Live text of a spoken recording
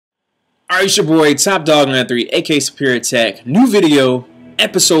Alright, it's your boy Top Dog 93, aka Superior Tech. New video,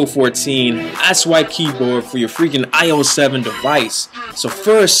 episode 14. iSwipe keyboard for your freaking iOS7 device. So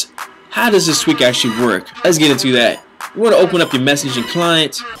first, how does this tweak actually work? Let's get into that. You want to open up your messaging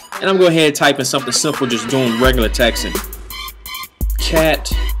client, and I'm going to go ahead and type in something simple, just doing regular texting. Cat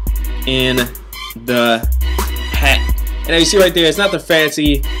in the hat. And as you see right there, it's not the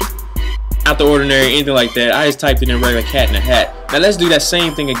fancy, out the ordinary, anything like that. I just typed it in regular cat in the hat. Now let's do that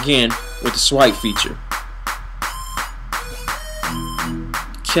same thing again with the swipe feature.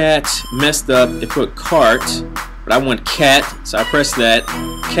 Cat messed up, it put cart, but I want cat, so I press that.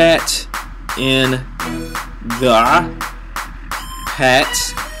 Cat in the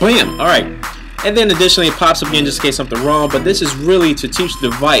hat. Bam! Alright. And then additionally it pops up again just in case something wrong, but this is really to teach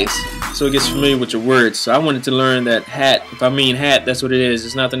the device so it gets familiar with your words. So I wanted to learn that hat, if I mean hat, that's what it is.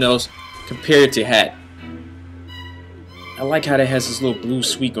 It's nothing else compared to hat. I like how that has this little blue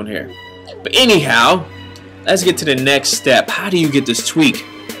squeak on here. But anyhow, let's get to the next step. How do you get this tweak?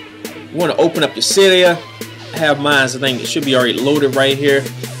 You want to open up your Cydia. I have mine, so I think it should be already loaded right here.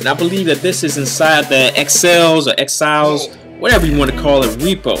 And I believe that this is inside the Excels or Exiles, whatever you want to call it,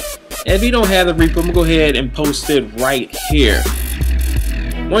 repo. And if you don't have the repo, I'm going to go ahead and post it right here.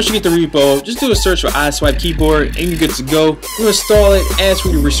 Once you get the repo, just do a search for iSwipe keyboard and you're good to go. You install it, ask for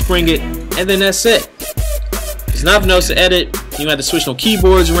you to respring it, and then that's it. There's nothing else to edit. You don't have to switch no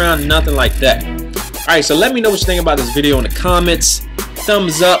keyboards around, nothing like that. Alright, so let me know what you think about this video in the comments.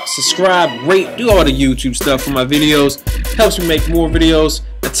 Thumbs up, subscribe, rate, do all the YouTube stuff for my videos. Helps me make more videos.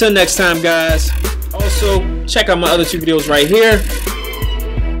 Until next time, guys. Also, check out my other two videos right here.